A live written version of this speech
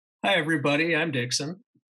Hi, everybody. I'm Dixon,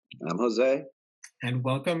 I'm Jose. and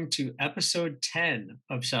welcome to episode 10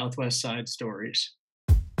 of Southwest Side Stories.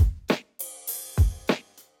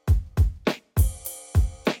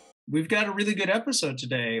 We've got a really good episode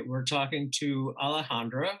today. We're talking to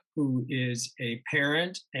Alejandra, who is a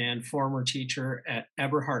parent and former teacher at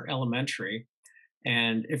Eberhart Elementary.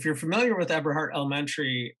 And if you're familiar with Eberhart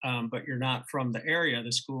Elementary, but you're not from the area,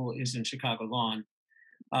 the school is in Chicago Lawn.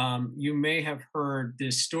 You may have heard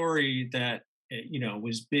this story that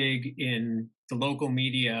was big in the local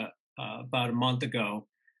media about a month ago,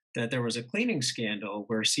 that there was a cleaning scandal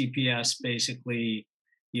where CPS basically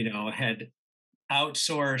had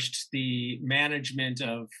outsourced the management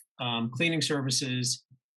of cleaning services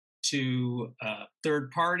to a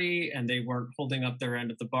third party, and they weren't holding up their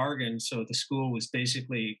end of the bargain. So the school was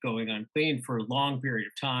basically going unclean for a long period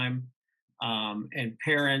of time. And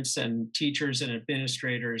parents and teachers and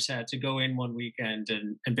administrators had to go in one weekend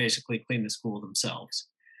and basically clean the school themselves.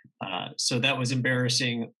 So that was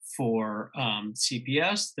embarrassing for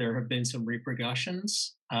CPS. There have been some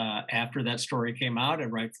repercussions after that story came out,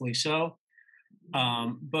 and rightfully so.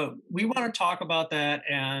 But we want to talk about that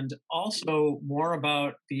and also more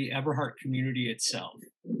about the Eberhart community itself.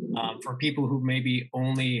 For people who maybe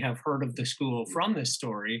only have heard of the school from this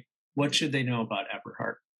story, what should they know about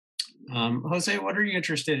Eberhart? Jose, what are you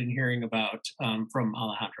interested in hearing about from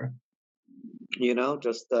Alejandra?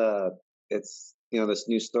 Just it's this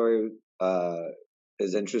new story uh,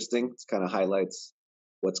 is interesting. It kind of highlights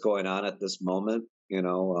what's going on at this moment, in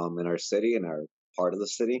our city, in our part of the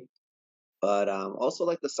city. But also,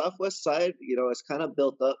 like the Southwest Side, it's kind of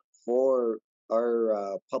built up for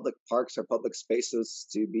our public parks, our public spaces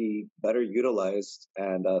to be better utilized,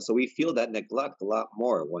 and so we feel that neglect a lot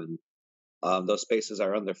more when those spaces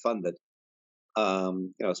are underfunded.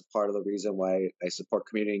 It's part of the reason why I support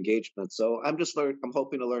community engagement. So I'm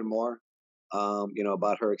hoping to learn more,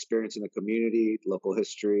 about her experience in the community, local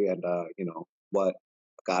history, and what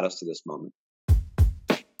got us to this moment.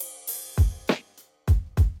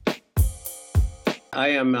 I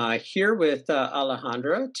am here with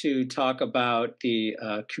Alejandra to talk about the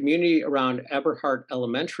community around Eberhart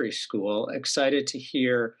Elementary School. Excited to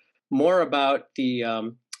hear more about the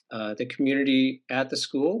community at the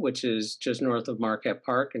school, which is just north of Marquette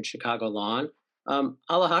Park and Chicago Lawn.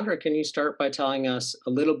 Alejandra, can you start by telling us a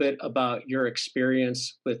little bit about your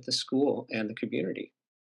experience with the school and the community?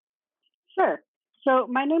 Sure. So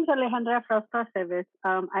my name's Alejandra Frausta Ceves.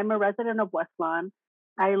 I'm a resident of West Lawn.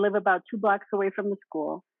 I live about 2 blocks away from the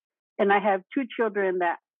school, and I have two children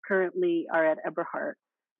that currently are at Eberhart.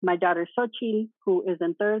 My daughter Xochitl, who is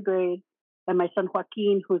in third grade, and my son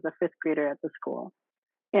Joaquin, who's a fifth grader at the school.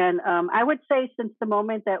 And I would say since the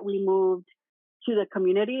moment that we moved to the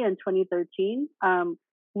community in 2013,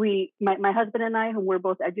 my husband and I, who were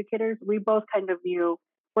both educators, we both kind of knew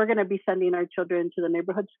we're going to be sending our children to the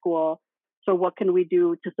neighborhood school. So what can we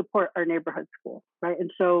do to support our neighborhood school, right?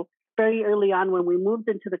 And so very early on, when we moved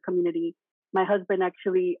into the community, my husband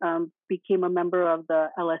actually became a member of the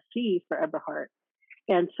LSC for Eberhart,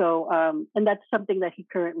 and so and that's something that he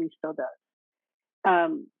currently still does.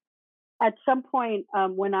 Um, at some point,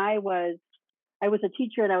 when I was a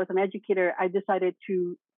teacher and I was an educator, I decided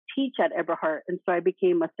to teach at Eberhart, and so I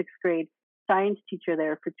became a sixth grade science teacher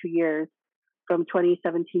there for 2 years, from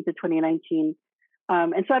 2017 to 2019.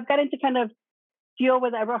 And so I've gotten to kind of deal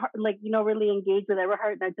with Everhart, like, really engage with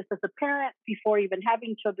Everhart, not just as a parent before even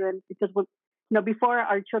having children, because before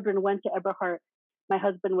our children went to Everhart, my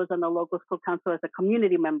husband was on the local school council as a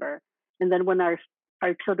community member. And then when our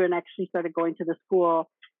children actually started going to the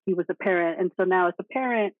school, he was a parent. And so now as a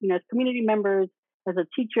parent, as community members, as a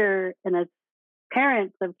teacher, and as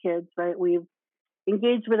parents of kids, right, we've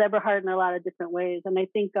engaged with Everhart in a lot of different ways. And I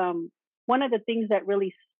think one of the things that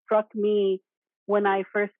really struck me when I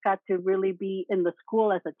first got to really be in the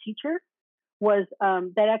school as a teacher was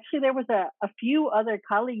that actually there was a few other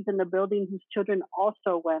colleagues in the building whose children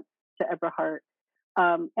also went to Eberhart.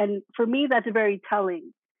 And for me, that's very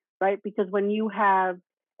telling, right? Because when you have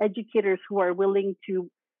educators who are willing to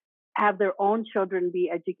have their own children be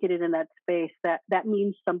educated in that space, that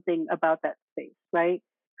means something about that space, right?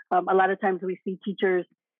 A lot of times we see teachers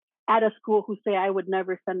at a school who say, I would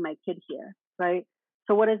never send my kid here, right?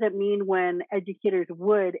 So what does it mean when educators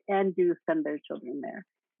would and do send their children there?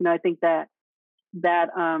 I think that that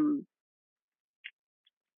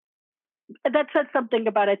says something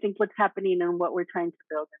about, I think, what's happening and what we're trying to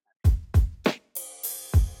build.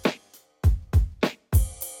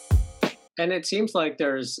 And it seems like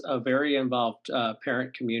there's a very involved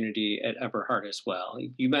parent community at Eberhart as well.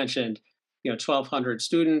 You mentioned, 1,200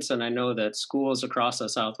 students, and I know that schools across the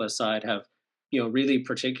Southwest Side have really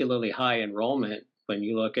particularly high enrollment when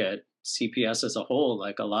you look at CPS as a whole.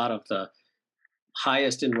 Like a lot of the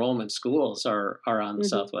highest enrollment schools are on the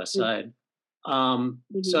southwest Mm-hmm. side.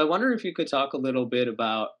 Mm-hmm. So I wonder if you could talk a little bit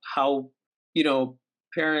about how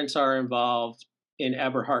parents are involved in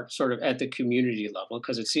Eberhard sort of at the community level,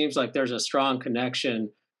 because it seems like there's a strong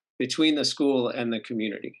connection between the school and the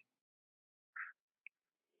community.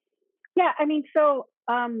 Yeah, I mean, so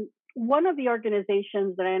one of the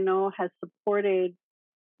organizations that I know has supported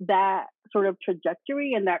that sort of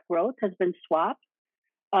trajectory and that growth has been SWAP.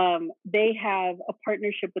 They have a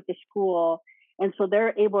partnership with the school, and so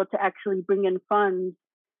they're able to actually bring in funds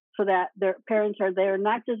so that their parents are there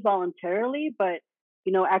not just voluntarily, but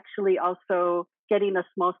actually also getting a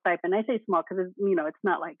small stipend. I say small because it's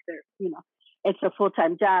not like they're it's a full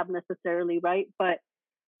time job necessarily, right? But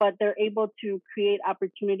they're able to create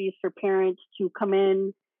opportunities for parents to come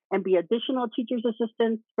in and be additional teachers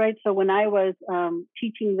assistants, right? So when I was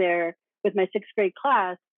teaching there with my sixth grade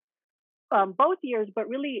class, both years, but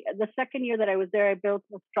really the second year that I was there, I built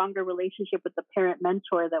a stronger relationship with the parent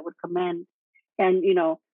mentor that would come in. And,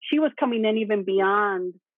 she was coming in even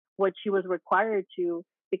beyond what she was required to,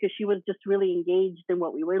 because she was just really engaged in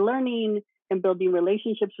what we were learning and building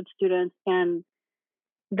relationships with students. And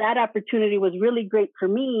that opportunity was really great for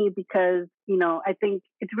me because, I think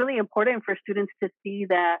it's really important for students to see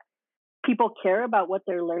that people care about what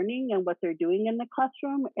they're learning and what they're doing in the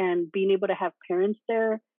classroom, and being able to have parents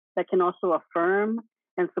there that can also affirm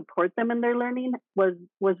and support them in their learning was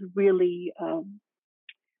really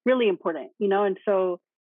really important, and so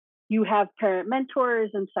you have parent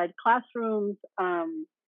mentors inside classrooms,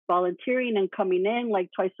 volunteering and coming in like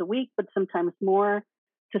twice a week, but sometimes more,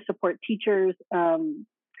 to support teachers.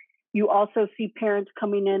 You also see parents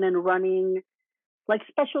coming in and running like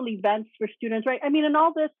special events for students, right? I mean, and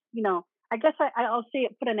all this, I guess I'll say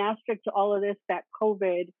it, put an asterisk to all of this, that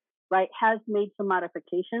COVID, right, has made some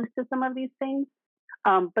modifications to some of these things.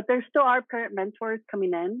 But there still are parent mentors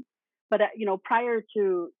coming in. But, prior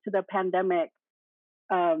to the pandemic,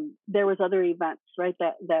 there was other events, right,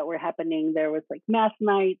 that were happening. There was like math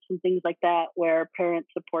nights and things like that where parent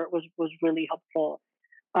support was really helpful.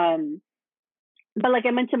 But like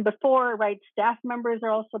I mentioned before, right, staff members are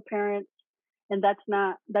also parents, and that's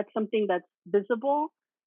something that's visible.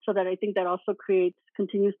 So that I think that also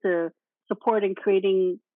continues to support and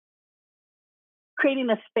creating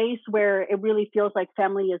a space where it really feels like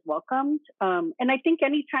family is welcomed. And I think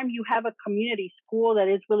anytime you have a community school that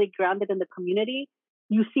is really grounded in the community,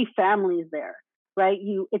 you see families there, right?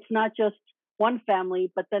 It's not just one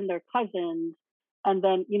family, but then their cousins, and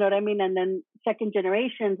then you know what I mean, and then second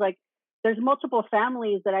generations. Like there's multiple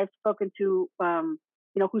families that I've spoken to,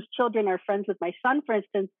 whose children are friends with my son, for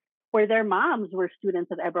instance, where their moms were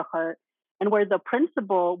students at Eberhard and where the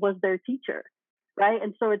principal was their teacher, right?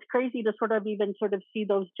 And so it's crazy to sort of see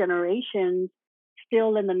those generations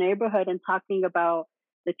still in the neighborhood and talking about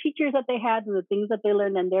the teachers that they had and the things that they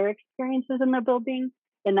learned and their experiences in the building,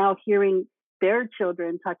 and now hearing their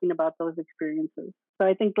children talking about those experiences. So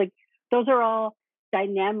I think like those are all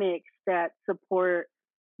dynamics that support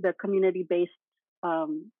the community-based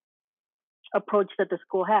approach that the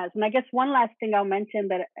school has. And I guess one last thing I'll mention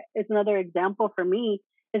that is another example for me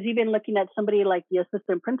is even looking at somebody like the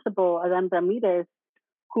assistant principal, Adam Ramirez,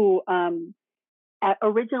 who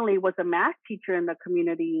originally was a math teacher in the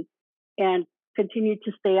community and continued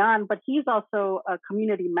to stay on, but he's also a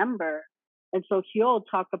community member. And so he'll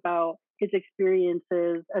talk about his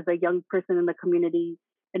experiences as a young person in the community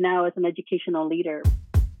and now as an educational leader.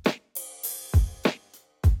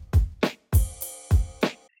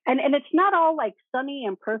 And it's not all like sunny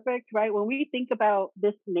and perfect, right? When we think about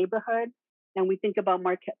this neighborhood and we think about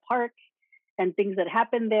Marquette Park and things that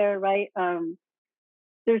happen there, right?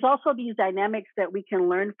 There's also these dynamics that we can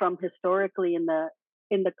learn from historically in the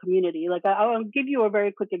community. Like I'll give you a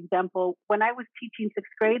very quick example. When I was teaching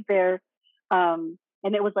sixth grade there, and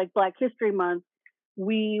it was like Black History Month,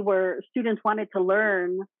 students wanted to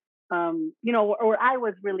learn, or I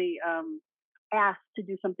was really asked to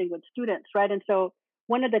do something with students, right? And so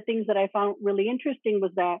one of the things that I found really interesting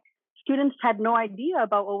was that students had no idea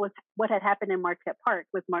about what had happened in Marquette Park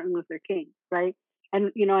with Martin Luther King, right?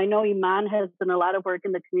 And I know Iman has done a lot of work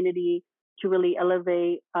in the community to really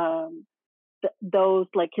elevate those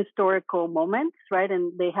like historical moments, right?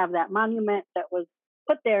 And they have that monument that was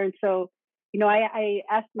put there. And so, I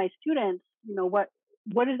asked my students,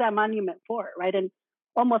 what is that monument for, right? And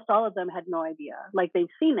almost all of them had no idea. Like they've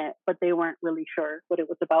seen it, but they weren't really sure what it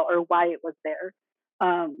was about or why it was there.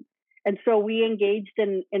 And so we engaged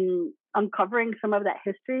in uncovering some of that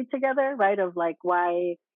history together, right? Of like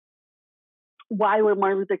why why would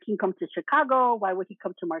Martin Luther King come to Chicago? Why would he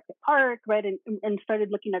come to Market Park, right? And started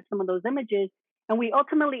looking at some of those images. And we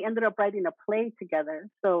ultimately ended up writing a play together.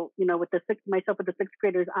 So, with myself with the sixth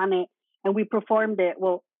graders on it, and we performed it.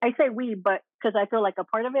 Well, I say we, but because I feel like a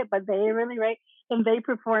part of it, but they really, right? And they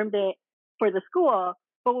performed it for the school.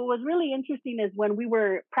 But what was really interesting is when we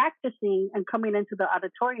were practicing and coming into the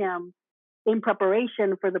auditorium in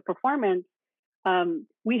preparation for the performance,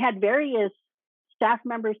 we had various staff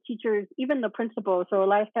members, teachers, even the principal. So a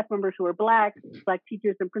lot of staff members who were Black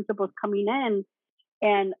teachers and principals coming in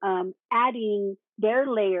and adding their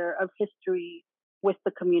layer of history with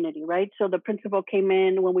the community, right? So the principal came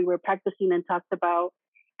in when we were practicing and talked about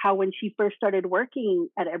how when she first started working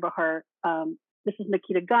at Eberhart, this is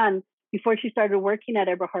Nikita Gunn, before she started working at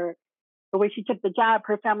Eberhart, the way she took the job,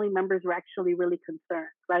 her family members were actually really concerned,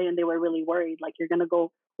 right? And they were really worried, like, you're going to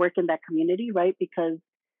go work in that community, right? Because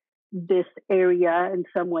this area in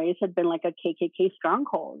some ways had been like a KKK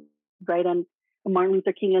stronghold, right? And Martin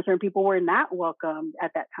Luther King and certain people were not welcomed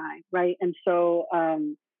at that time, right? And so,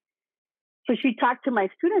 so she talked to my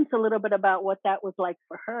students a little bit about what that was like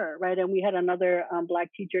for her, right? And we had another Black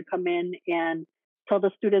teacher come in and tell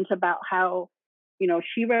the students about how,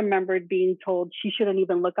 she remembered being told she shouldn't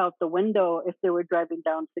even look out the window if they were driving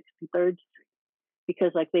down 63rd Street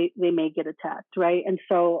because, like, they may get attacked, right? And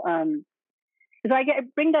so, so I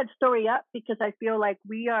bring that story up because I feel like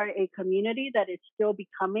we are a community that is still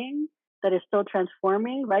becoming, that is still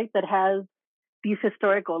transforming, right? That has these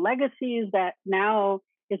historical legacies that now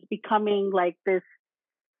is becoming like this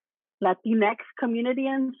Latinx community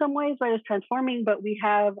in some ways, right? It's transforming, but we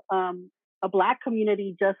have a Black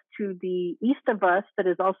community just to the east of us that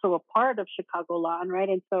is also a part of Chicagoland, right?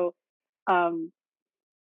 And so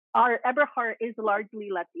our Eberhart is largely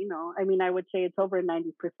Latino. I mean, I would say it's over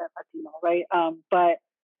 90% Latino, right? But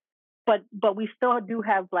we still do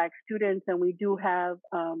have Black students, and we do have,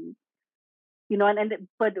 but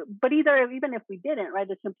even if we didn't, right?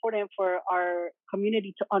 It's important for our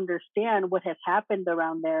community to understand what has happened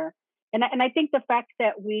around there, and I think the fact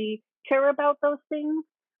that we care about those things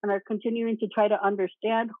and are continuing to try to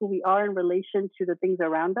understand who we are in relation to the things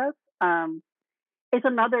around us is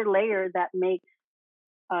another layer that makes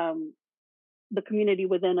the community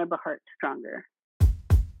within Eberhart stronger.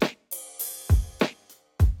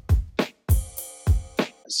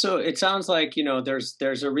 So it sounds like,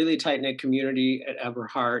 there's a really tight-knit community at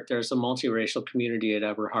Eberhart. There's a multiracial community at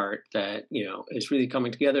Eberhart that, is really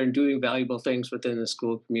coming together and doing valuable things within the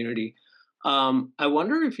school community. I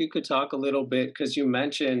wonder if you could talk a little bit, because you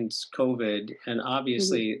mentioned COVID, and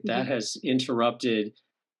obviously that has interrupted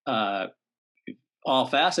all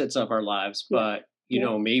facets of our lives, but,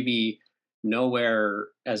 maybe nowhere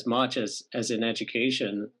as much as in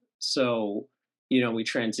education. So, we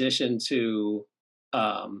transitioned to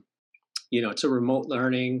to remote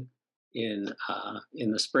learning in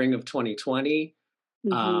the spring of 2020,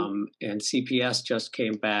 and CPS just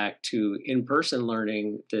came back to in-person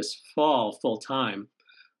learning this fall full time.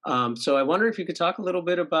 So I wonder if you could talk a little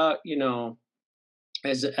bit about,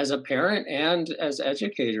 as a parent and as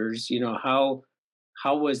educators,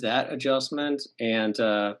 how was that adjustment, and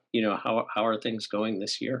how are things going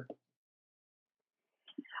this year?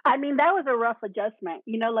 I mean, that was a rough adjustment.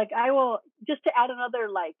 Like, I will just to add another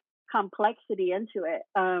like complexity into it.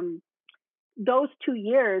 Those 2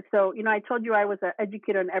 years. So, I told you I was an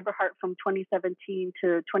educator in Eberhart from 2017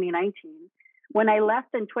 to 2019. When I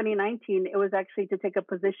left in 2019, it was actually to take a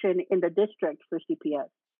position in the district for CPS.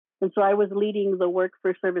 And so I was leading the work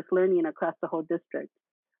for service learning across the whole district.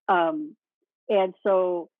 And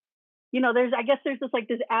so, there's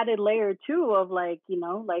this added layer too of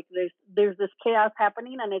there's this chaos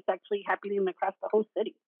happening, and it's actually happening across the whole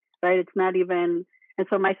city, right? It's not even, and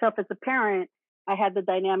so myself as a parent, I had the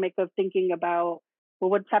dynamic of thinking about, well,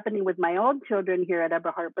 what's happening with my own children here at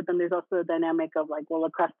Eberhart, but then there's also a dynamic of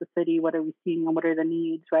across the city, what are we seeing and what are the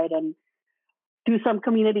needs, right? And do some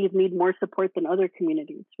communities need more support than other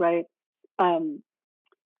communities, right?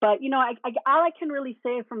 But all I can really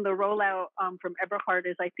say from the rollout from Eberhart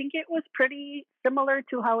is I think it was pretty similar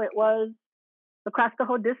to how it was across the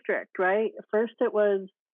whole district, right? First, it was,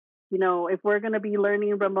 if we're going to be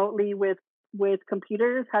learning remotely with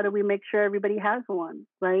computers, how do we make sure everybody has one,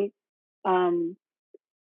 right? On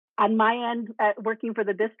my end, at working for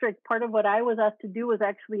the district, part of what I was asked to do was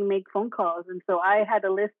actually make phone calls, and so I had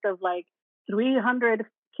a list of 300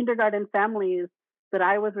 kindergarten families that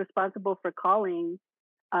I was responsible for calling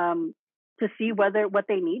to see what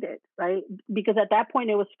they needed, right? Because at that point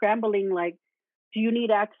it was scrambling, do you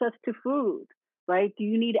need access to food, right? Do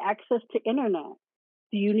you need access to internet?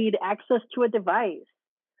 Do you need access to a device?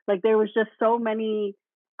 There was just so many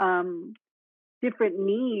different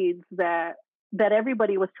needs that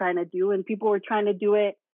everybody was trying to do, and people were trying to do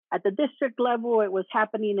it at the district level. It was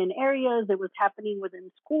happening in areas, it was happening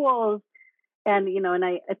within schools. And, and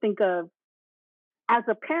I think of, as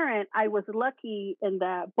a parent, I was lucky in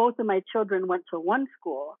that both of my children went to one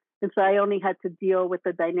school. And so I only had to deal with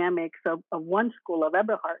the dynamics of one school, of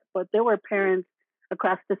Eberhard. But there were parents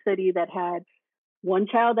across the city that had one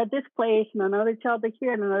child at this place and another child over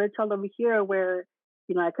here and another child over here, where,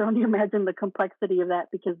 I can only imagine the complexity of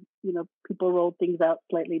that, because, people roll things out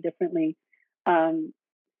slightly differently. So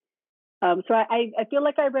I feel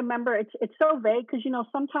like I remember, it's so vague, because,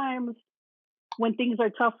 sometimes when things are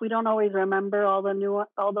tough, we don't always remember all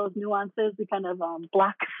those nuances. We kind of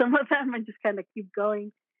block some of them and just kind of keep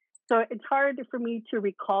going. So it's hard for me to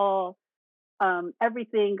recall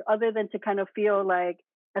everything, other than to kind of feel like,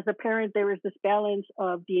 as a parent, there was this balance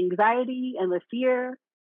of the anxiety and the fear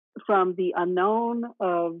from the unknown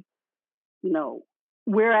of,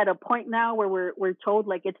 we're at a point now where we're told,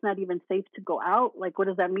 like, it's not even safe to go out. Like, what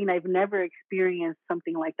does that mean? I've never experienced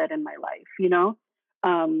something like that in my life,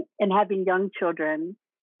 and having young children.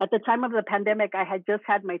 At the time of the pandemic, I had just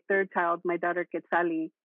had my third child, my daughter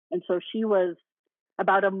Quetzali. And so she was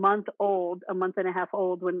about a month and a half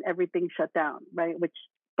old when everything shut down, right? Which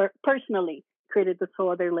personally created this whole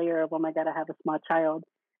other layer of, oh my God, I have a small child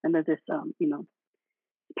and there's this,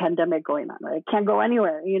 pandemic going on, right? I can't go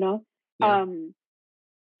anywhere, Yeah.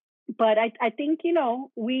 But I think,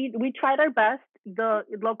 we tried our best. The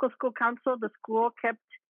local school council, the school kept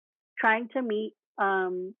trying to meet.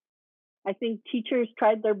 I think teachers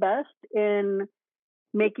tried their best in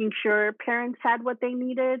making sure parents had what they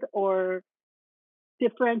needed, or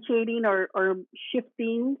differentiating or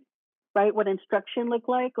shifting, right, what instruction looked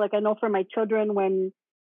like. Like, I know for my children, when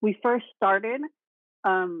we first started,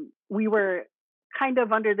 we were kind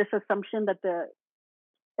of under this assumption that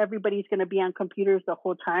everybody's going to be on computers the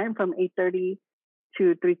whole time from 8:30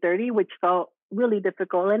 to 3:30, which felt really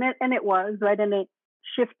difficult. And it was, right? And it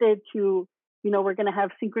shifted to, we're going to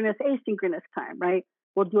have synchronous, asynchronous time, right?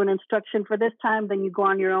 We'll do an instruction for this time, then you go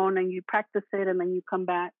on your own and you practice it, and then you come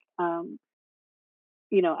back.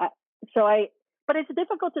 But it's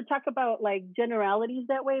difficult to talk about like generalities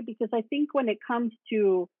that way, because I think when it comes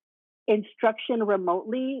to instruction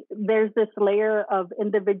remotely, there's this layer of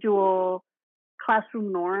individual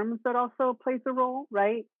classroom norms that also plays a role,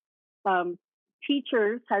 right?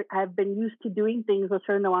 Teachers have been used to doing things a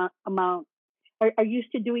certain amount, are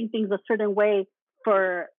used to doing things a certain way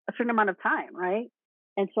for a certain amount of time, right?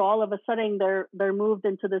 And so all of a sudden they're moved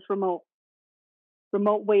into this remote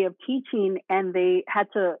way of teaching, and they had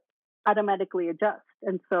to automatically adjust.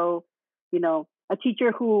 And so, a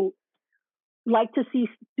teacher who liked to see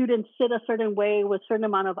students sit a certain way with a certain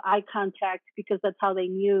amount of eye contact, because that's how they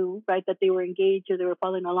knew, right, that they were engaged or they were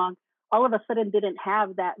following along, all of a sudden didn't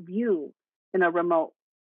have that view in a remote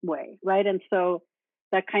way, right? And so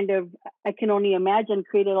that kind of, I can only imagine,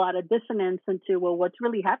 created a lot of dissonance into, well, what's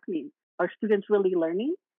really happening? Are students really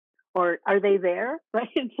learning, or are they there, right?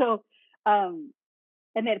 And so,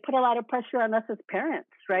 and it put a lot of pressure on us as parents,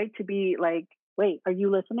 right? To be like, wait, are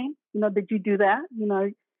you listening? Did you do that?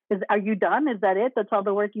 Are you done? Is that it? That's all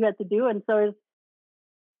the work you had to do? And so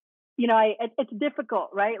it's difficult,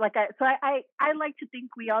 right? Like, I like to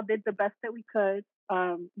think we all did the best that we could.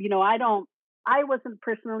 I wasn't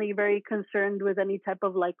personally very concerned with any type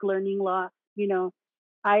of like learning loss.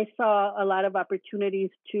 I saw a lot of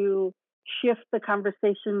opportunities to shift the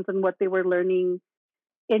conversations and what they were learning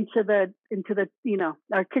into the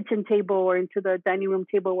our kitchen table or into the dining room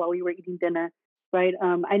table while we were eating dinner, right?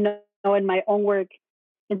 I know in my own work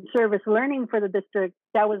in service learning for the district,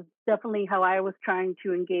 that was definitely how I was trying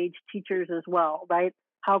to engage teachers as well, right?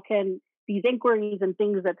 How can these inquiries and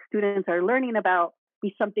things that students are learning about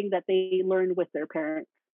be something that they learn with their parents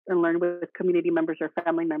and learn with community members or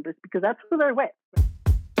family members, because that's who they're with.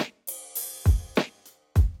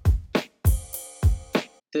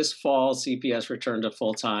 This fall, CPS returned to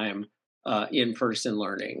full-time in-person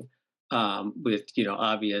learning with,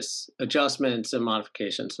 obvious adjustments and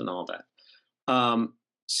modifications and all that.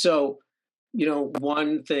 So,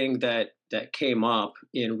 one thing that came up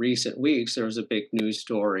in recent weeks, there was a big news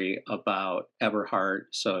story about Eberhard.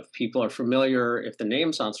 So if people are familiar, if the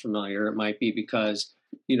name sounds familiar, it might be because,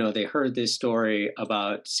 they heard this story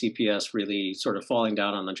about CPS really sort of falling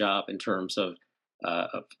down on the job in terms of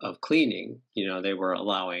cleaning. They were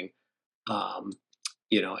allowing,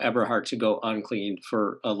 Eberhard to go uncleaned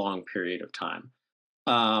for a long period of time.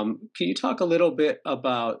 Can you talk a little bit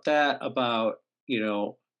about that, about,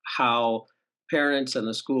 how parents and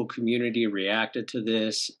the school community reacted to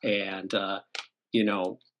this, and,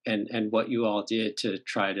 and what you all did to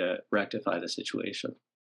try to rectify the situation.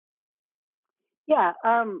 Yeah.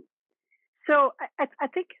 So I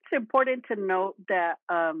think it's important to note that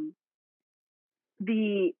I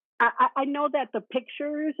know that the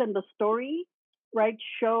pictures and the story, right,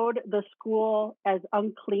 showed the school as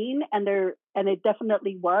unclean, and it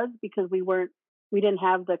definitely was because we didn't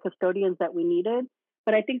have the custodians that we needed.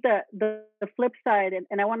 But I think that the flip side,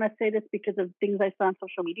 and I want to say this because of things I saw on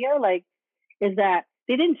social media, like, is that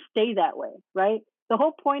they didn't stay that way, right? The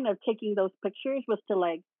whole point of taking those pictures was to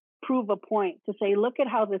like prove a point, to say, look at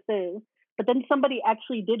how this is. But then somebody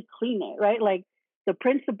actually did clean it, right? Like the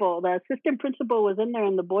assistant principal was in there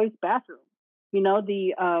in the boys' bathroom. You know,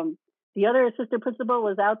 the other assistant principal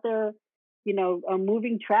was out there,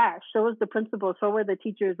 moving trash. So was the principal. So were the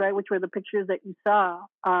teachers, right? Which were the pictures that you saw.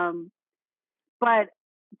 But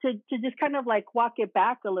to just kind of like walk it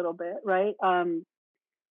back a little bit, right?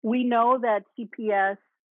 We know that CPS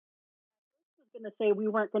was going to say we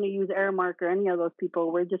weren't going to use Aramark or any of those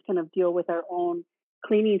people. We're just going to deal with our own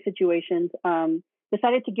cleaning situations.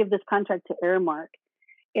 Decided to give this contract to Aramark.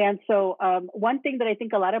 And so one thing that I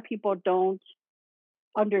think a lot of people don't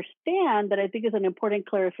understand that I think is an important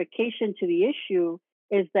clarification to the issue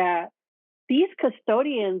is that these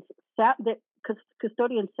custodian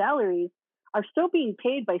salaries are still being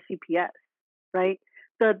paid by CPS, right?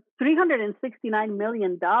 The $369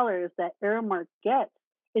 million that Aramark gets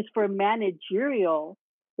is for managerial,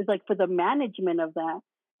 is like for the management of that,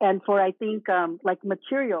 and for I think like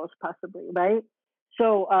materials possibly, right?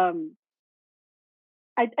 So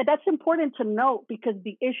that's important to note because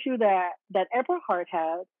the issue that Eberhard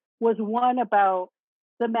had was one about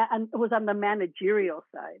was on the managerial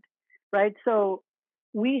side, right? So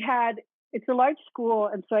we had it's a large school,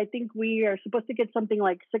 and so I think we are supposed to get something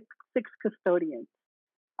like six custodians.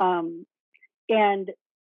 And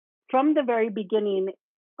from the very beginning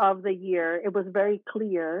of the year, it was very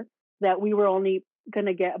clear that we were only going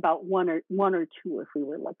to get about one or two if we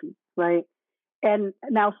were lucky, right? And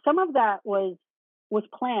now some of that was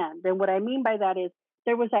planned, and what I mean by that is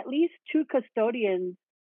there was at least two custodians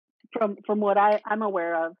from what I'm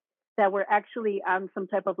aware of that were actually on some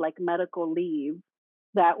type of like medical leave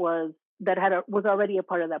was already a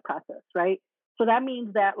part of that process, right? So that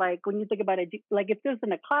means that like when you think about it, like if there's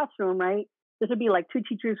in a classroom, right, this would be like two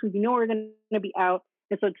teachers who are going to be out,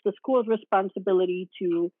 and so it's the school's responsibility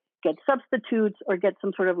to get substitutes or get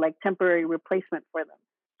some sort of like temporary replacement for them.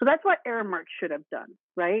 So that's what Aramark should have done,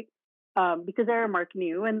 right? Because Aramark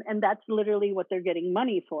knew, and that's literally what they're getting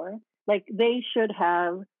money for. Like they should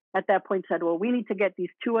have at that point said, well, we need to get these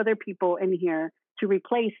two other people in here to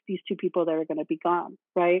replace these two people that are going to be gone,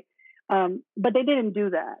 right? But they didn't do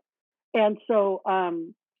that. And so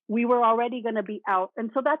we were already going to be out.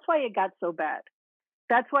 And so that's why it got so bad.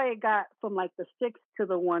 That's why it got from like the 6 to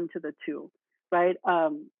the 1 to the 2, right?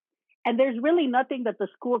 And there's really nothing that the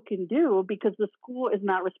school can do because the school is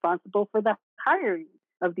not responsible for the hiring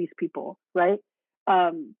of these people, right?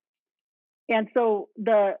 And so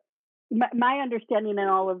my understanding in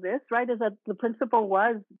all of this, right, is that the principal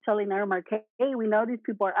was telling Aramark, hey, we know these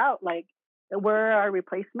people are out. Like, where are our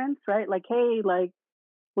replacements, right? Like, hey, like,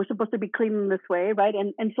 we're supposed to be cleaning this way, right?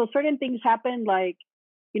 And so certain things happened, like,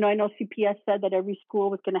 I know CPS said that every school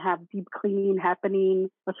was going to have deep cleaning happening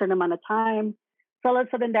a certain amount of time. So all of a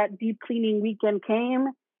sudden that deep cleaning weekend came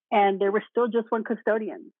and there was still just one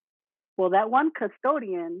custodian. Well, that one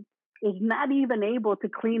custodian is not even able to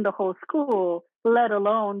clean the whole school, let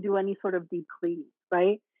alone do any sort of deep cleaning,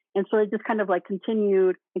 right? And so it just kind of like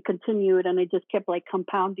continued, and it just kept like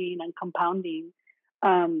compounding and compounding.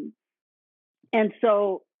 And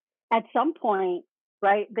so at some point,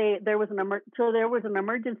 right, there was an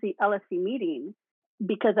emergency LSC meeting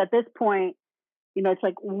because at this point, it's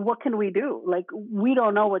like, what can we do? Like, we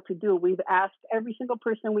don't know what to do. We've asked every single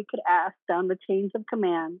person we could ask down the chains of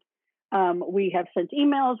command. We have sent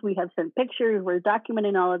emails, we have sent pictures, we're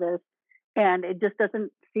documenting all of this, and it just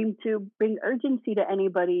doesn't seem to bring urgency to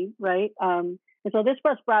anybody, right? And so this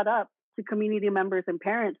was brought up to community members and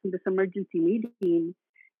parents in this emergency meeting,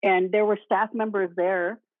 and there were staff members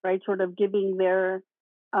there, right, sort of giving their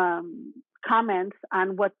comments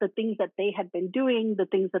on what the things that they had been doing, the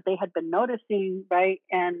things that they had been noticing, right?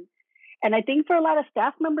 And I think for a lot of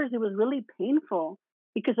staff members, it was really painful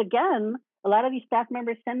because, again, a lot of these staff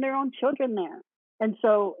members send their own children there. And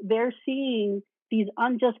so they're seeing these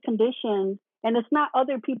unjust conditions, and it's not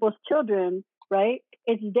other people's children, right?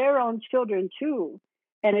 It's their own children too.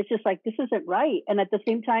 And it's just like, this isn't right. And at the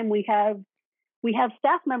same time, we have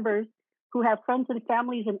staff members who have friends and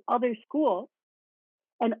families in other schools,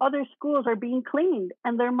 and other schools are being cleaned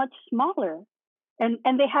and they're much smaller.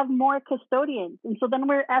 and they have more custodians. And so then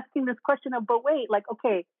we're asking this question of, but wait, like,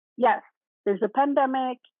 okay, yes, there's a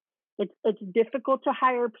pandemic. It's difficult to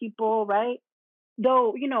hire people, right?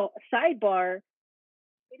 Though, sidebar,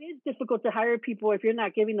 it is difficult to hire people if you're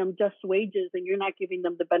not giving them just wages and you're not giving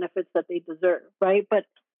them the benefits that they deserve, right? But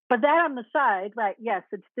that on the side, right? Yes,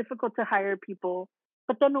 it's difficult to hire people,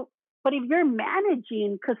 but if you're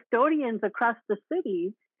managing custodians across the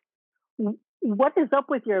city, what is up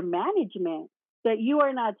with your management that you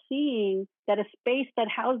are not seeing that a space that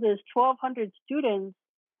houses 1,200 students,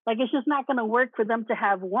 like it's just not going to work for them to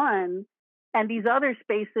have one, and these other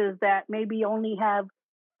spaces that maybe only have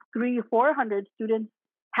 300 or 400 students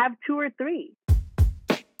have 2 or 3.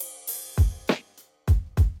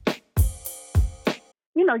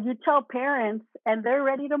 You tell parents and they're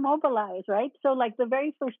ready to mobilize, right? So like the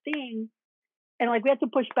very first thing, and like we had to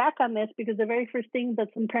push back on this because the very first thing that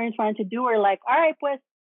some parents wanted to do are like, all right, pues,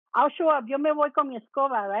 I'll show up. Yo me voy con mi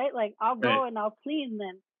escoba, right? Like I'll go and I'll clean,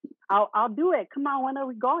 then I'll do it. Come on, when are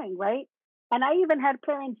we going, right? And I even had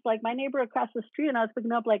parents, like my neighbor across the street, and I was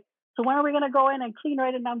picking up like, so when are we gonna go in and clean,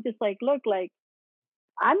 right? And I'm just like, look, like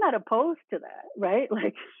I'm not opposed to that, right?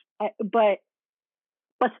 Like, but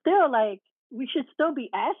still, like we should still be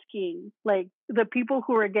asking like the people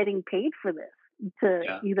who are getting paid for this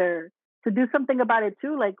to either to do something about it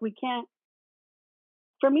too. Like we can't.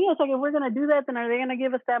 For me, it's like if we're gonna do that, then are they gonna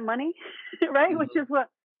give us that money, right? Mm-hmm. Which is what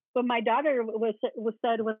my daughter was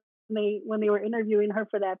said when they were interviewing her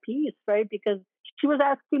for that piece, right? Because she was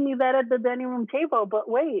asking me that at the dining room table. But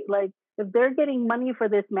wait, like if they're getting money for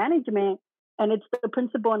this management and it's the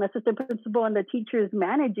principal and assistant principal and the teachers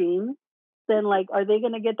managing, then like are they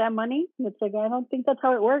gonna get that money? And it's like I don't think that's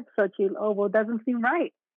how it works. So she, oh well, it doesn't seem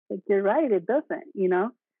right. Like you're right, it doesn't,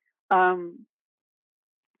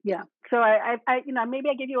 Yeah. So I maybe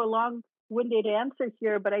I give you a long-winded answer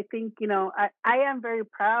here, but I think, I am very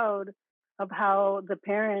proud of how the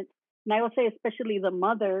parents, and I will say especially the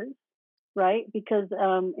mothers, right? Because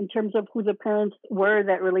in terms of who the parents were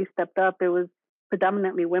that really stepped up, it was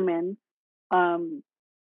predominantly women. I'm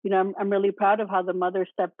really proud of how the mother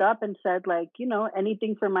stepped up and said, like,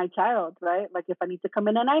 anything for my child, right? Like if I need to come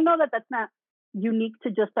in, and I know that that's not unique to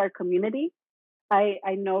just our community.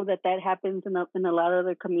 I know that happens in a lot of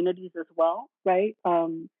other communities as well, right?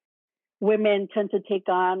 Women tend to take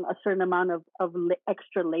on a certain amount of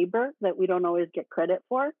extra labor that we don't always get credit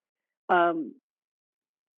for.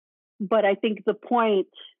 But I think the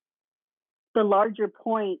larger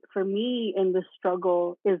point for me in this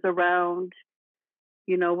struggle is around,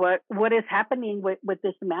 what is happening with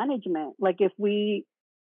this management? Like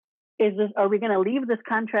are we going to leave this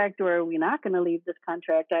contract or are we not going to leave this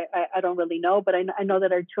contract? I don't really know, but I know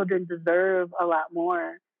that our children deserve a lot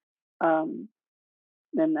more. And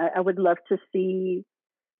I would love to see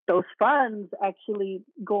those funds actually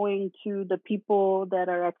going to the people that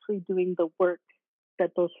are actually doing the work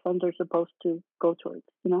that those funds are supposed to go towards,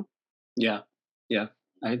 Yeah.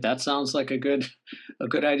 That sounds like a good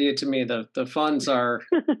idea to me. The funds are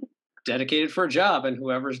dedicated for a job, and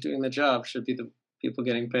whoever's doing the job should be the people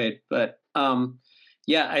getting paid. But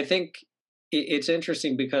I think it's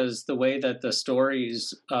interesting because the way that the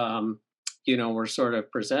stories, were sort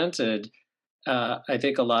of presented, I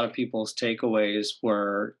think a lot of people's takeaways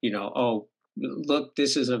were, oh, look,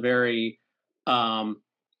 this is a very,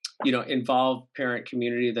 involved parent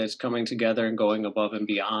community that's coming together and going above and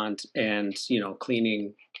beyond and,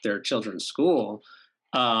 cleaning their children's school.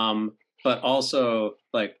 But also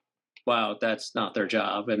like, wow, that's not their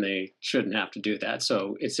job and they shouldn't have to do that.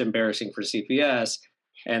 So it's embarrassing for CPS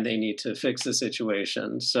and they need to fix the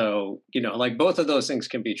situation. So, like both of those things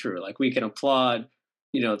can be true. Like we can applaud,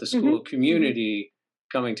 the school community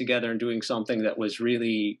coming together and doing something that was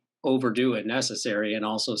really overdue and necessary, and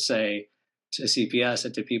also say to CPS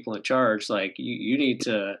and to people in charge, like you need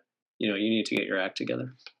to, you need to get your act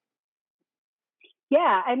together.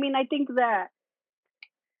 Yeah. I mean, I think that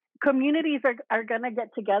communities are going to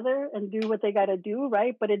get together and do what they got to do,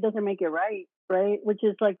 right? But it doesn't make it right, right? Which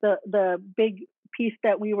is like the big piece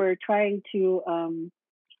that we were trying to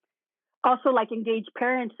also like engage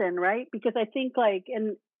parents in, right? Because I think like,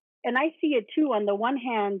 and I see it too, on the one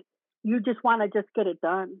hand, you just want to just get it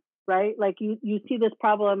done, right? Like you see this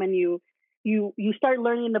problem and you start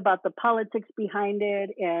learning about the politics behind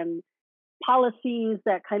it and policies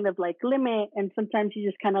that kind of like limit, and sometimes you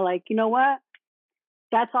just kind of like, you know what?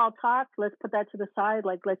 That's all talk. Let's put that to the side.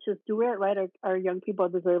 Like, let's just do it, right? Our young people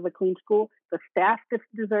deserve a clean school. The staff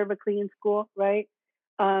deserve a clean school, right?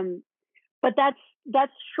 But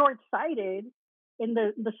that's short-sighted in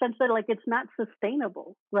the sense that like it's not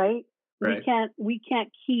sustainable, right? We can't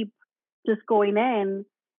keep just going in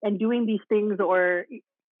and doing these things, or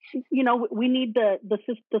we need the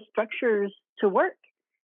structures to work.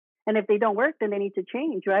 And if they don't work, then they need to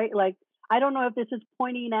change, right? Like, I don't know if this is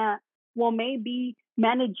pointing at, well, maybe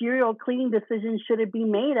managerial cleaning decisions shouldn't be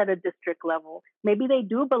made at a district level. Maybe they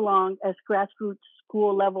do belong as grassroots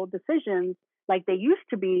school level decisions like they used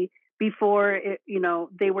to be before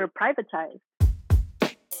they were privatized.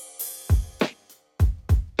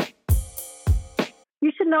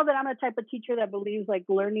 You should know that I'm the type of teacher that believes like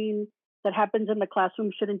learning that happens in the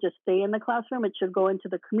classroom shouldn't just stay in the classroom. It should go into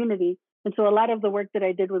the community. And so a lot of the work that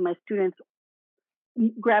I did with my students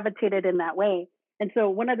gravitated in that way. And so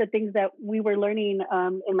one of the things that we were learning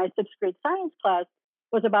in my 6th grade science class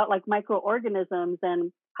was about like microorganisms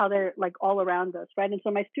and how they're like all around us, right? And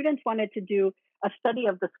so my students wanted to do a study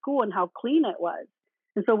of the school and how clean it was.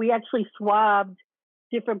 And so we actually swabbed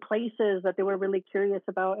different places that they were really curious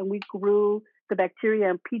about, and we grew the bacteria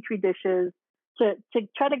in petri dishes to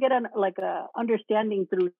try to get a understanding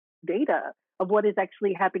through data of what is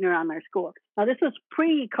actually happening around their school. Now, this was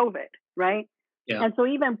pre-COVID, right? Yeah. And so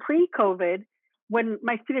even pre-COVID, when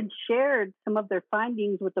my students shared some of their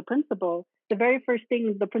findings with the principal, the very first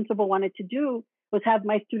thing the principal wanted to do was have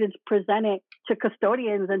my students present it to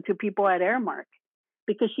custodians and to people at Aramark,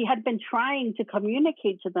 because she had been trying to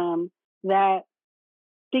communicate to them that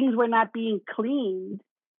things were not being cleaned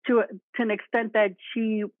to an extent that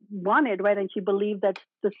she wanted, right? And she believed that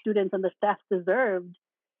the students and the staff deserved.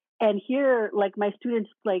 And here, like, my students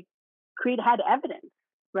had evidence,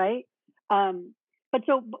 right? But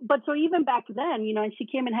so even back then, and she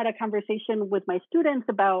came and had a conversation with my students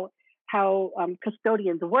about how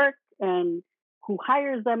custodians work and who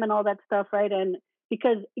hires them and all that stuff, right? And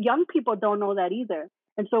because young people don't know that either.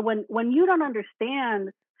 And so when you don't understand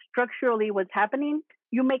structurally what's happening,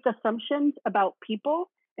 you make assumptions about people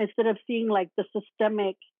instead of seeing like the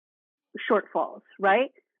systemic shortfalls, right?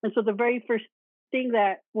 And so the very first thing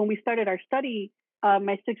that when we started our study,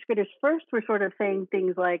 my 6th graders first were sort of saying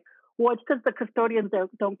things like, well, it's because the custodians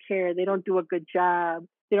don't care. They don't do a good job.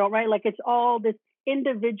 They don't, right? Like, it's all this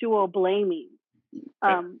individual blaming.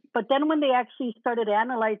 But then when they actually started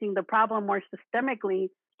analyzing the problem more systemically,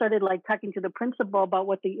 started like talking to the principal about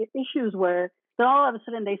what the issues were, then all of a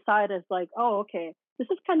sudden they saw it as like, oh, okay, this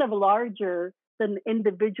is kind of larger than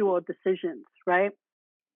individual decisions, right?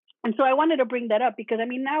 And so I wanted to bring that up because, I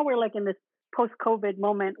mean, now we're like in this post-COVID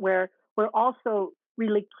moment where we're also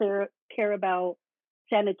really care about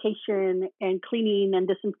sanitation and cleaning and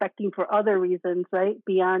disinfecting for other reasons, right?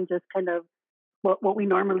 Beyond just kind of what we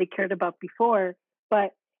normally cared about before.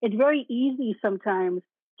 But it's very easy sometimes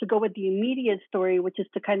to go with the immediate story, which is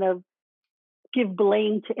to kind of give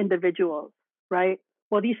blame to individuals, right?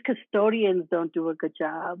 Well, these custodians don't do a good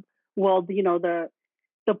job. Well, the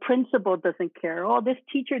principal doesn't care. Oh, this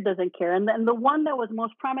teacher doesn't care. And then the one that was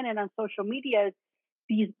most prominent on social media is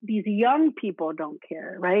these young people don't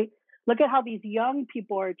care, right? Look at how these young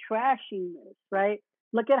people are trashing this, right?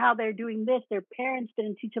 Look at how they're doing this. Their parents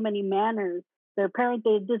didn't teach them any manners. Their parents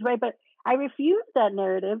did this, right? But I refuse that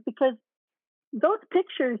narrative because those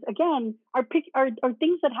pictures, again, are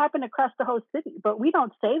things that happen across the whole city. But we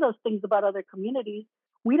don't say those things about other communities.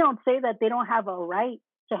 We don't say that they don't have a right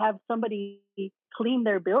to have somebody clean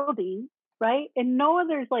their building, right? In no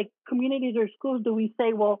other like communities or schools do we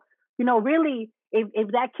say, well, really,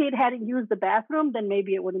 if that kid hadn't used the bathroom, then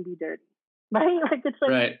maybe it wouldn't be dirty, right? Like, it's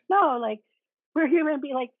like, right. No, like, we're human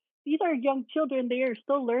beings. Like, these are young children. They are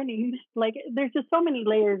still learning. Like, there's just so many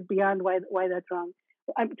layers beyond why that's wrong.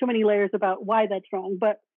 So many layers about why that's wrong.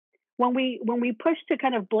 But when we push to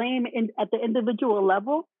kind of blame at the individual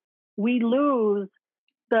level, we lose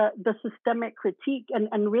the systemic critique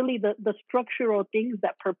and really the structural things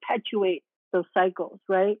that perpetuate those cycles,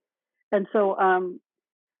 right? And so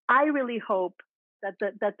I really hope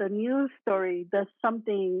that the news story does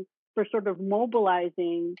something for sort of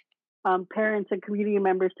mobilizing parents and community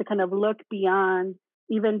members to kind of look beyond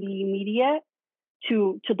even the immediate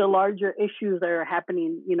to the larger issues that are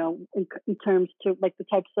happening, in terms to like the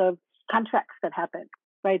types of contracts that happen,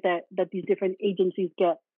 right? That these different agencies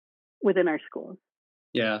get within our schools.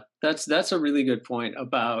 Yeah, that's a really good point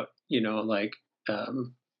about,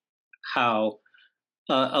 how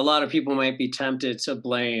a lot of people might be tempted to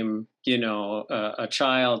blame, a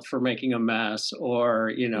child for making a mess or,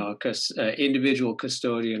 individual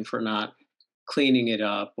custodian for not cleaning it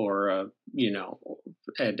up or,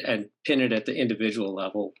 and pin it at the individual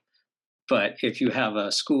level. But if you have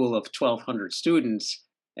a school of 1,200 students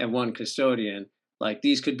and one custodian, like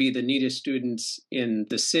these could be the neatest students in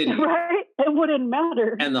the city. Right. It wouldn't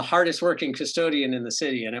matter. And the hardest working custodian in the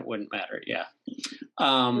city, and it wouldn't matter. Yeah.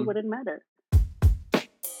 It wouldn't matter.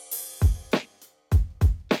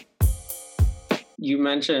 you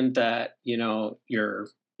mentioned that your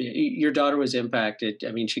daughter was impacted.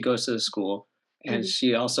 I mean, she goes to the school, and Mhm.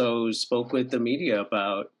 she also spoke with the media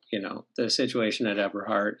about the situation at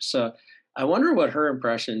Eberhard. So I wonder what her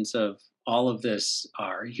impressions of all of this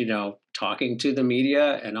are. Talking to the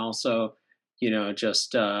media, and also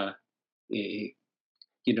just y-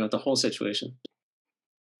 the whole situation.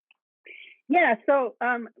 Yeah, so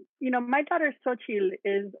my daughter Sochi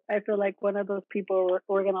is, I feel like, one of those people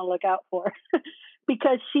we're gonna look out for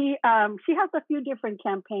because she has a few different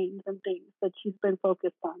campaigns and things that she's been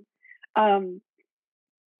focused on. Um,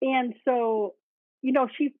 and so,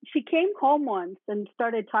 she came home once and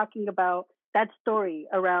started talking about that story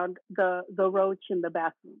around the roach in the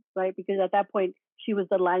bathroom, right? Because at that point she was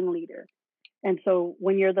the line leader. And so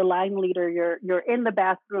when you're the line leader, you're in the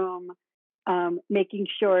bathroom, making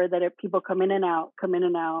sure that if people come in and out,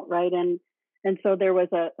 right? And so there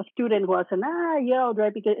was a student who was and yelled,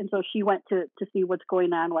 right? Because and so she went to see what's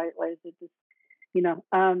going on. Why is it this, you know?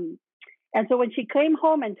 And so when she came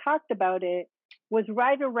home and talked about it, was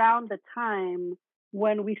right around the time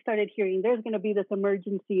when we started hearing there's going to be this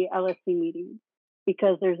emergency LSC meeting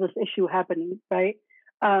because there's this issue happening, right?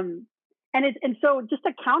 Um, and so just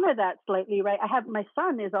to counter that slightly, right? I have my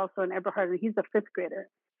son is also an Eberhard, and he's a fifth grader,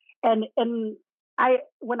 and I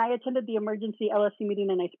when I attended the emergency LSC meeting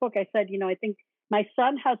and I spoke, I said, I think my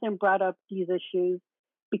son hasn't brought up these issues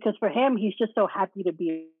because for him, he's just so happy to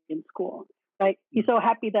be in school, right? He's so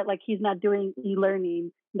happy that like he's not doing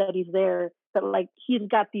e-learning, that he's there, that like he's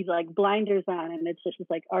got these like blinders on, and it's just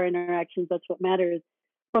like our interactions. That's what matters.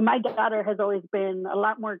 But my daughter has always been a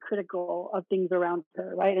lot more critical of things around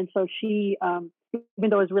her, right? And so she, even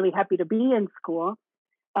though is really happy to be in school,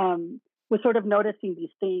 was sort of noticing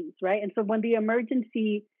these things, right? And so when the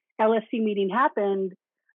emergency LSC meeting happened,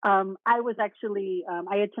 I was actually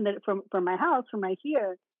I attended it from my house, from my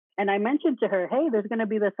here, and I mentioned to her, "Hey, there's going to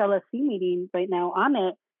be this LSC meeting right now on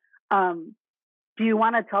it. Um, do you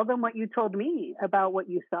want to tell them what you told me about what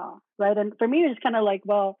you saw?" Right? And for me, it was kind of like,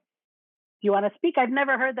 well, do you want to speak? I've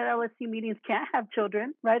never heard that LSC meetings can't have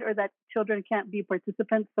children, right? Or that children can't be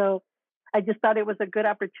participants. So I just thought it was a good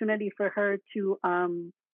opportunity for her to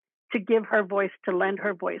give her voice, to lend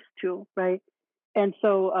her voice to, right? And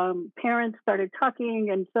so parents started talking,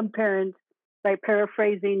 and some parents, right,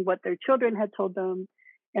 paraphrasing what their children had told them.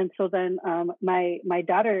 And so then my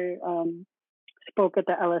daughter spoke at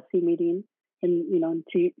the LSC meeting, and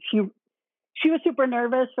she was super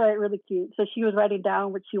nervous, right? Really cute. So she was writing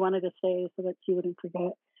down what she wanted to say so that she wouldn't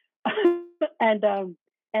forget. and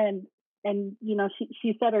and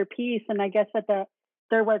she said her piece, and I guess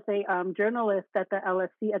there was a journalist at the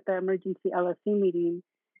LSC at the emergency LSC meeting,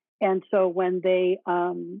 and so when they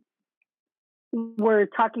were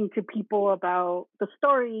talking to people about the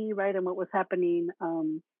story, right, and what was happening,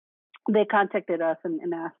 they contacted us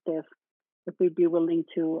and asked if we'd be willing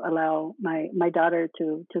to allow my daughter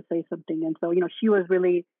to say something, and so she was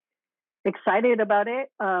really excited about it.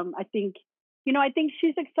 I think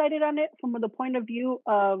she's excited on it from the point of view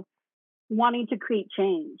of wanting to create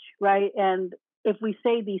change, right? And if we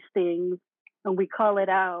say these things and we call it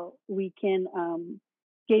out, we can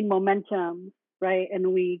gain momentum, right?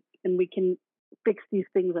 And we can fix these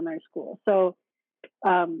things in our school. So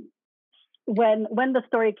um, when the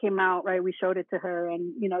story came out, right, we showed it to her,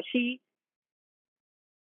 and she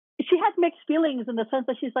had mixed feelings in the sense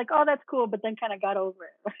that she's like, "Oh, that's cool," but then kind of got over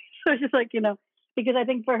it. So she's like, because I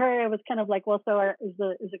think for her it was kind of like, well, so is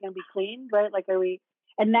it going to be clean, right? Like, are we?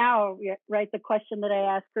 And now, yeah, right, the question that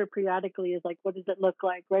I ask her periodically is like, what does it look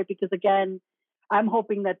like, right? Because again, I'm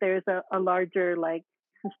hoping that there's a larger like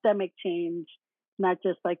systemic change, not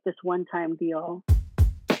just like this one-time deal.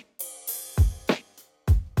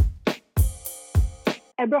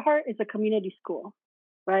 Eberhard is a community school,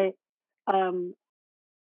 right? Um,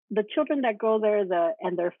 the children that go there,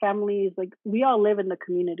 and their families, like we all live in the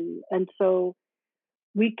community, and so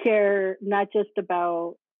we care not just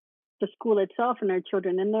about the school itself and our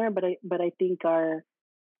children in there, but I think our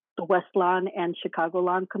the West Lawn and Chicago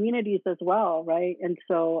Lawn communities as well, right? And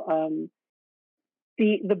so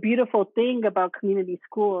the beautiful thing about community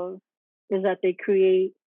schools is that they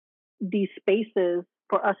create these spaces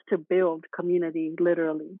for us to build community,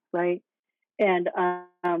 literally, right? And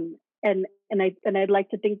I'd like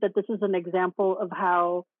to think that this is an example of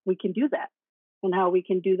how we can do that, and how we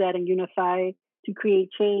can do that and unify to create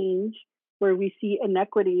change where we see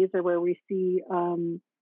inequities, or where we see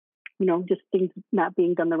just things not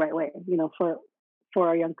being done the right way, for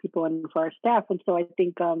our young people and for our staff. And so I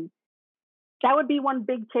think that would be one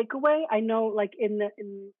big takeaway. I know, like in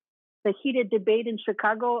the heated debate in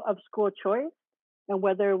Chicago of school choice, and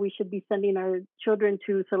whether we should be sending our children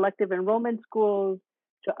to selective enrollment schools,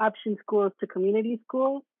 to option schools, to community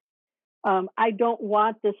schools. I don't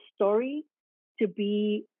want this story to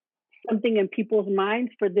be something in people's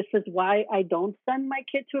minds for this is why I don't send my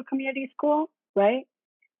kid to a community school, right?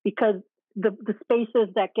 Because the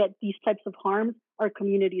spaces that get these types of harms are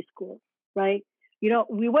community schools, right?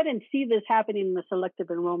 We wouldn't see this happening in the selective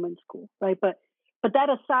enrollment school, right? But that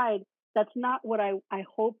aside, that's not what I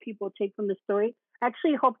hope people take from the story. I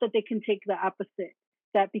actually hope that they can take the opposite,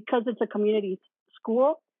 that because it's a community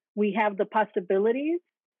school, we have the possibilities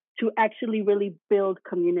to actually really build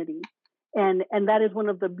community. And that is one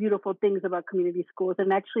of the beautiful things about community schools.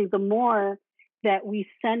 And actually, the more that we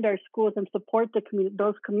send our schools and support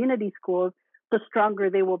those community schools, the stronger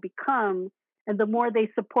they will become, and the more they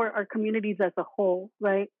support our communities as a whole,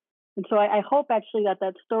 right? And so I hope actually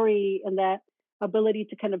that story and that ability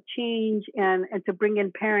to kind of change and to bring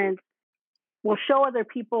in parents will show other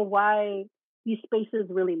people why these spaces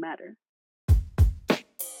really matter.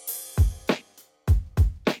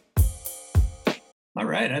 All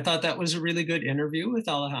right. I thought that was a really good interview with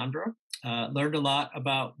Alejandra. Learned a lot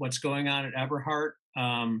about what's going on at Eberhart,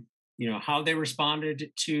 how they responded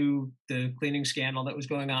to the cleaning scandal that was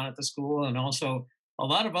going on at the school, and also a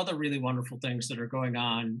lot of other really wonderful things that are going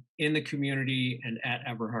on in the community and at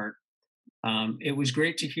Eberhart. It was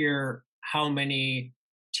great to hear how many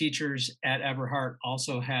teachers at Eberhart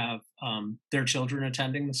also have their children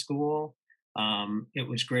attending the school. It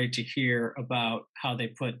was great to hear about how they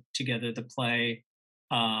put together the play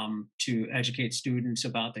to educate students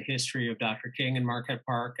about the history of Dr. King and Marquette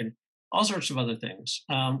Park and all sorts of other things.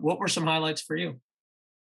 What were some highlights for you?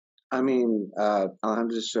 I mean,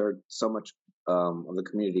 Alejandro shared so much of the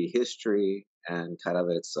community history and kind of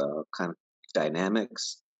its kind of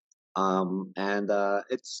dynamics.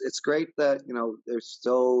 It's great that there's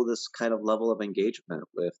still this kind of level of engagement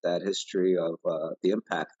with that history of the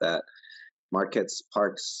impact that Marquette's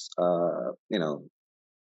Parks,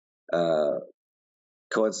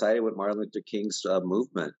 coincided with Martin Luther King's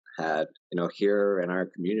movement had, here in our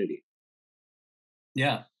community.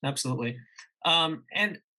 Yeah, absolutely.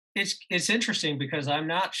 And it's interesting because I'm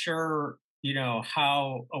not sure,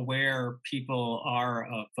 how aware people are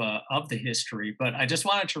of the history, but I just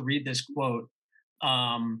wanted to read this quote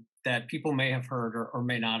that people may have heard or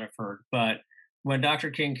may not have heard. But when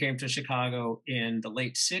Dr. King came to Chicago in the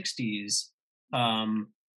late '60s,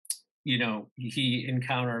 he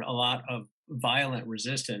encountered a lot of violent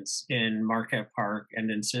resistance in Marquette Park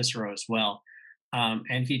and in Cicero as well.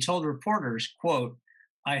 And he told reporters, quote,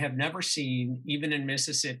 "I have never seen, even in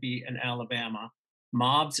Mississippi and Alabama,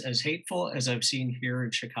 mobs as hateful as I've seen here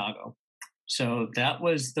in Chicago." So that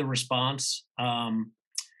was the response, that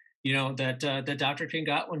Dr. King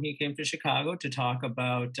got when he came to Chicago to talk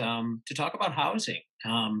about housing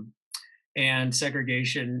and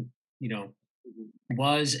segregation.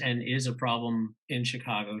 Was and is a problem in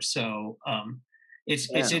Chicago. So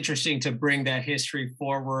it's interesting to bring that history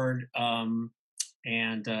forward. I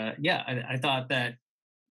thought that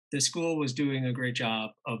the school was doing a great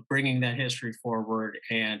job of bringing that history forward,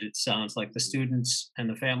 and it sounds like the students and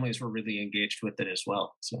the families were really engaged with it as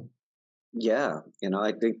well. So. Yeah,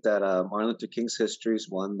 I think that Martin Luther King's history is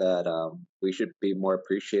one that we should be more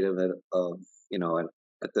appreciative of,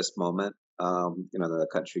 at this moment. The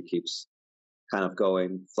country keeps kind of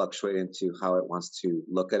fluctuating to how it wants to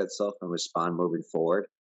look at itself and respond moving forward.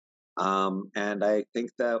 And I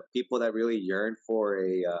think that people that really yearn for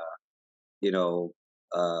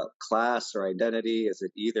class or identity, is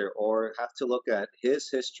it either or, have to look at his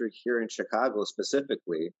history here in Chicago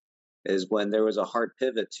specifically, is when there was a hard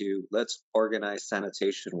pivot to let's organize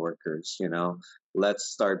sanitation workers, let's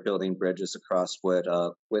start building bridges across with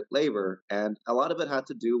labor. And a lot of it had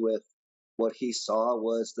to do with what he saw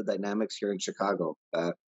was the dynamics here in Chicago.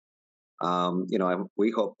 That we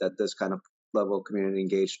hope that this kind of level of community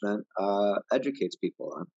engagement educates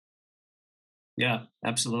people on. Yeah,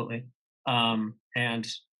 absolutely. And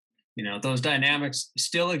those dynamics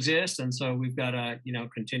still exist, and so we've got to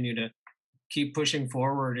continue to keep pushing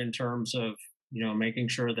forward in terms of making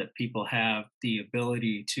sure that people have the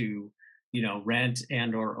ability to rent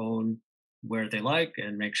and or own where they like,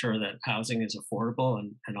 and make sure that housing is affordable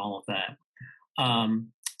and all of that.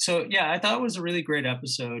 So I thought it was a really great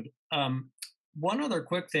episode. One other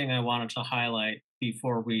quick thing I wanted to highlight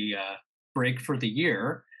before we break for the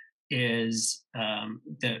year is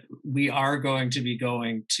that we are going to be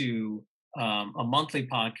going to a monthly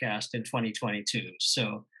podcast in 2022.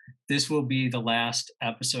 So this will be the last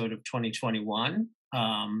episode of 2021.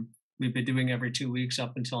 We've been doing every 2 weeks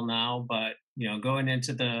up until now, but going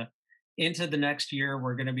into the into the next year,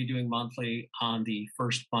 we're going to be doing monthly on the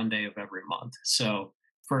first Monday of every month. So,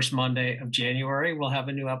 first Monday of January, we'll have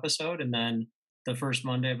a new episode, and then the first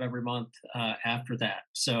Monday of every month after that.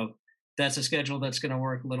 So, that's a schedule that's going to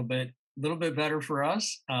work a little bit better for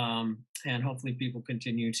us, and hopefully people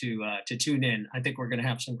continue to tune in. I think we're going to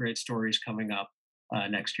have some great stories coming up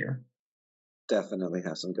next year. Definitely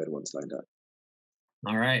have some good ones lined up.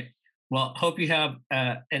 All right. Well, hope you have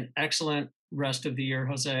an excellent rest of the year,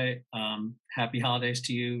 Jose. Happy holidays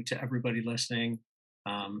to you, to everybody listening,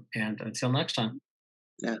 and until next time.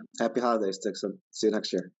 Yeah. Happy holidays, Dixon. See you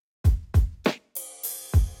next year.